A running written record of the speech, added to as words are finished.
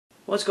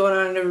What's going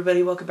on,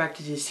 everybody? Welcome back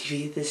to Disney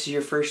TV. If this is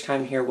your first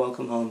time here,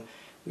 welcome home.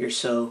 We are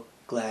so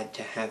glad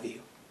to have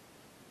you.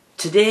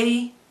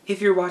 Today,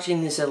 if you're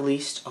watching this at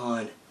least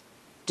on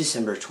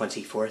December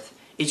 24th,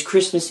 it's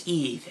Christmas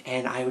Eve,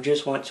 and I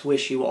just want to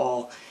wish you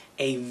all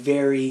a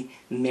very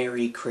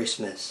Merry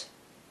Christmas.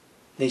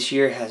 This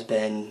year has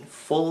been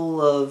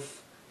full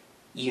of,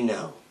 we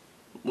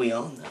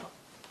all know.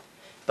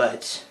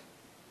 But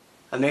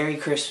a Merry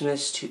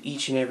Christmas to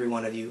each and every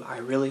one of you. I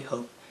really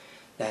hope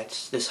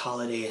that this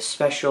holiday is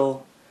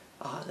special,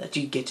 that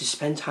you get to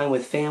spend time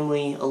with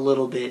family a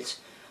little bit,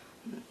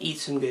 eat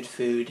some good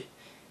food,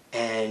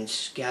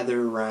 and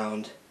gather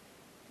around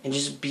and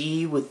just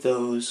be with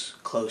those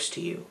close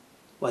to you,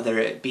 whether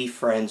it be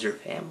friends or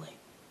family.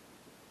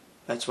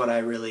 That's what I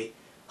really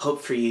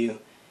hope for you,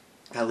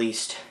 at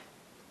least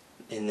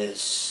in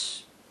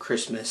this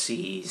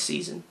Christmassy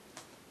season.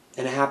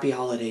 And a happy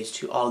holidays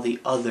to all the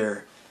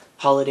other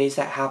holidays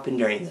that happen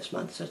during this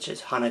month, such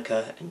as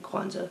Hanukkah and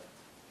Kwanzaa.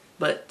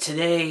 But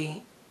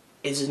today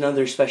is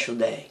another special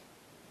day,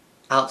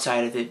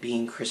 outside of it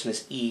being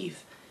Christmas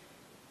Eve.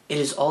 It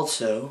is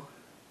also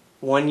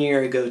 1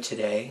 year ago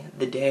today,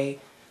 the day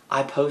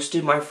I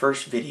posted my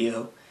first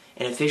video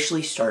and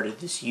officially started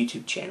this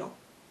YouTube channel.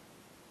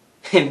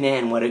 And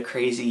man, what a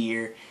crazy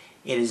year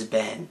it has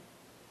been.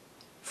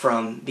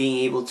 From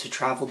being able to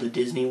travel to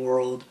Disney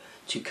World,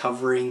 to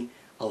covering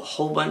a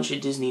whole bunch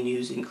of Disney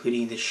news,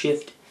 including the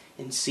shift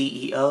in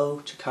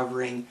CEO, to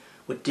covering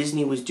what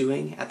Disney was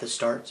doing at the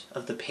start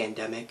of the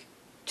pandemic,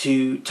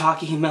 to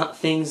talking about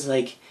things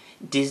like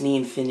Disney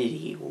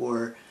Infinity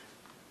or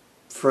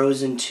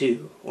Frozen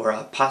 2 or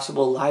a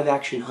possible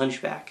live-action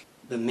Hunchback.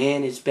 But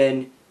man, it's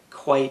been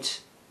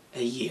quite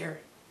a year.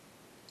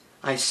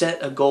 I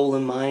set a goal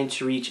in mind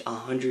to reach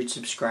 100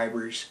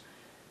 subscribers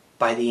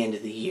by the end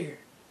of the year,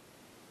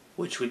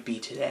 which would be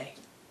today.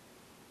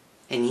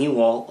 And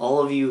you all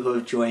of you who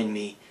have joined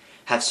me,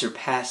 have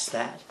surpassed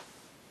that,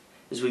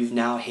 as we've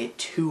now hit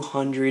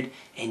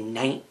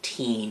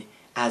 219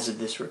 as of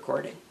this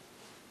recording.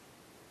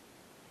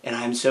 And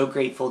I'm so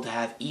grateful to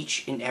have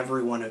each and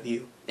every one of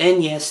you.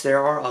 And yes,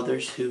 there are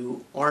others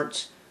who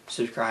aren't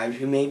subscribed,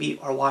 who maybe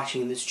are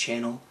watching this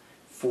channel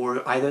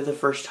for either the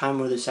first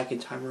time or the second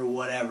time or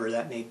whatever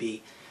that may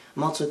be.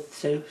 I'm also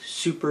so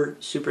super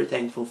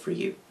thankful for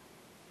you.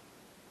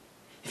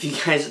 If you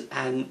guys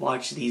hadn't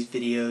watched these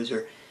videos,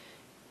 or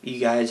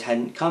you guys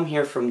hadn't come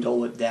here from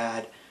Dole Whip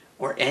Dad,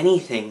 or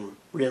anything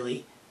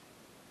really,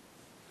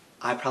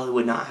 I probably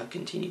would not have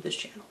continued this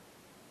channel.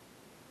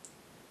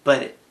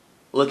 But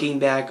looking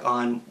back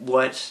on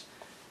what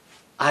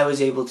I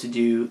was able to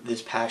do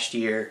this past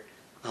year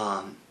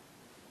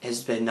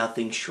has been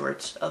nothing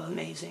short of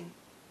amazing.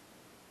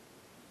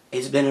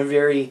 It's been a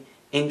very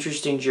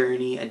interesting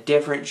journey, a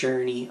different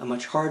journey, a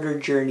much harder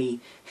journey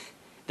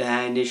than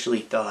I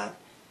initially thought.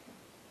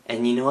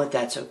 And you know what?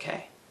 That's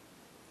okay.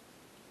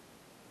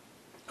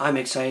 I'm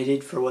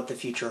excited for what the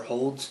future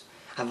holds.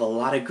 I have a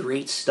lot of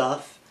great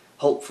stuff,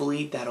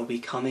 hopefully, that'll be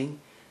coming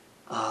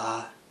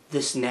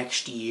this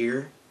next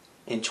year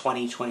in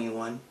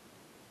 2021.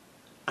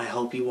 I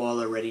hope you all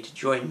are ready to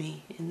join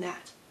me in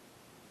that.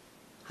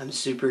 I'm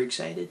super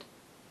excited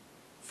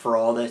for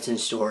all that's in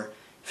store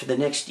for the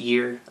next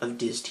year of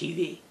Diz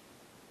TV.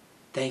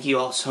 Thank you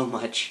all so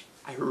much.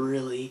 I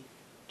really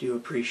do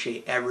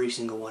appreciate every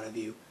single one of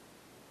you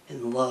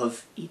and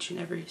love each and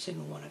every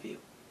single one of you.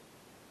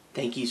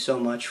 Thank you so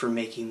much for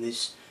making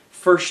this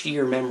first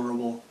year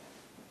memorable.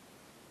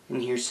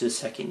 And here's to the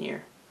second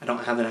year. I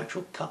don't have an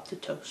actual cup to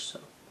toast, so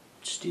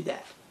just do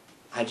that.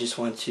 I just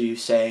want to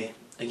say,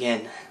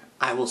 again,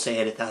 I will say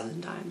it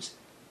 1,000 times,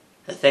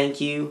 a thank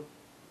you,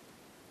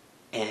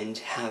 and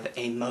have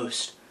a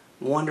most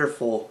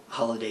wonderful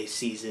holiday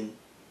season,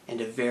 and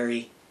a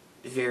very,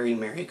 very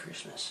Merry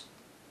Christmas.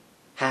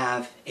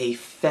 Have a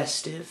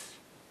festive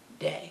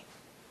day.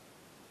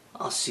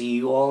 I'll see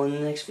you all in the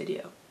next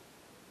video.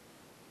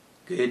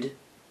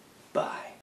 Goodbye.